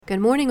Good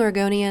morning,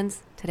 Oregonians.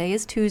 Today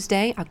is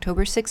Tuesday,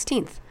 October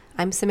 16th.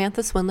 I'm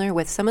Samantha Swindler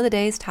with some of the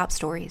day's top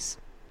stories.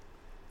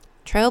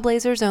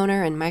 Trailblazers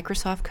owner and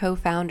Microsoft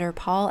co-founder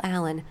Paul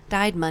Allen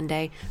died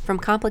Monday from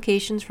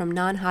complications from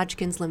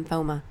non-Hodgkin's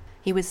lymphoma.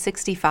 He was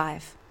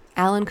 65.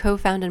 Allen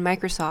co-founded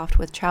Microsoft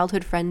with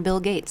childhood friend Bill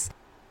Gates.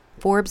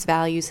 Forbes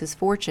values his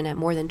fortune at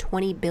more than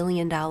 $20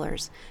 billion,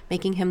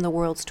 making him the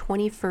world's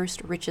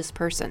 21st richest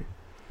person.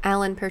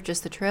 Allen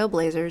purchased the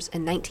Trailblazers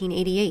in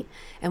 1988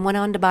 and went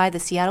on to buy the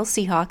Seattle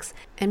Seahawks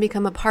and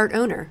become a part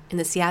owner in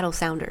the Seattle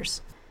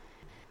Sounders.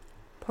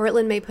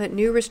 Portland may put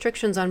new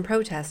restrictions on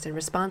protest in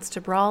response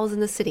to brawls in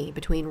the city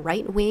between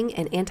right-wing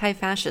and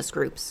anti-fascist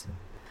groups.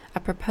 A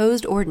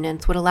proposed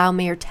ordinance would allow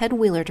Mayor Ted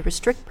Wheeler to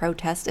restrict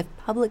protests if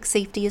public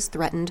safety is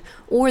threatened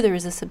or there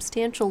is a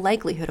substantial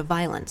likelihood of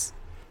violence.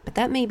 But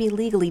that may be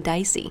legally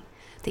dicey.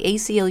 The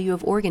ACLU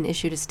of Oregon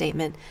issued a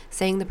statement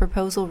saying the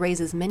proposal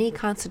raises many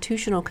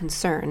constitutional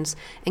concerns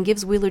and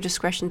gives Wheeler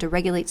discretion to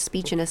regulate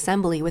speech in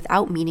assembly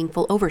without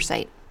meaningful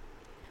oversight.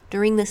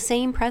 During the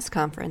same press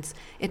conference,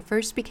 it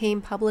first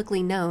became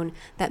publicly known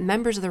that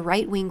members of the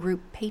right-wing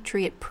group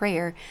Patriot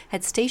Prayer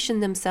had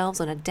stationed themselves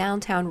on a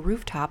downtown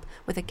rooftop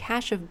with a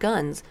cache of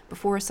guns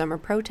before a summer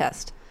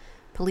protest.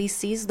 Police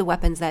seized the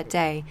weapons that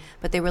day,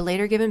 but they were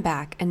later given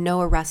back and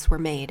no arrests were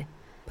made.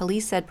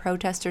 Police said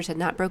protesters had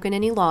not broken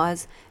any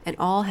laws and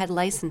all had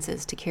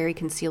licenses to carry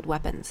concealed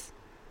weapons.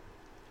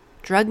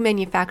 Drug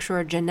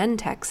manufacturer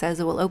Genentech says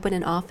it will open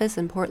an office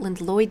in Portland's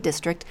Lloyd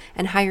district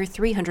and hire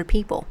 300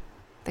 people.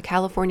 The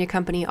California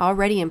company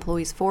already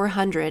employs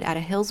 400 at a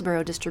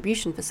Hillsborough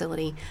distribution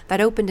facility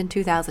that opened in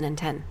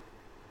 2010.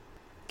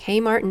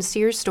 Kmart and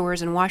Sears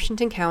stores in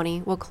Washington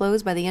County will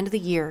close by the end of the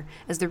year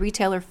as the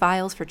retailer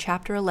files for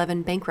Chapter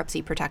 11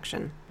 bankruptcy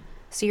protection.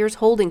 Sears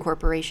Holding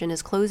Corporation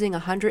is closing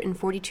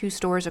 142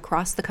 stores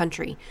across the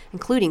country,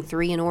 including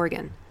 3 in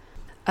Oregon.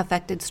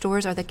 Affected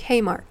stores are the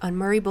Kmart on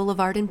Murray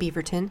Boulevard in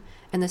Beaverton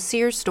and the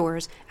Sears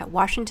stores at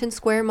Washington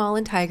Square Mall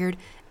in Tigard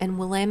and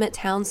Willamette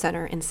Town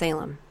Center in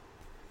Salem.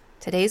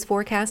 Today's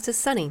forecast is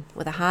sunny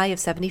with a high of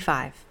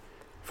 75.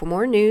 For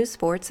more news,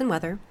 sports, and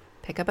weather,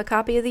 pick up a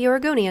copy of the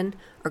Oregonian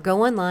or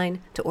go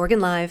online to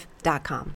OregonLive.com.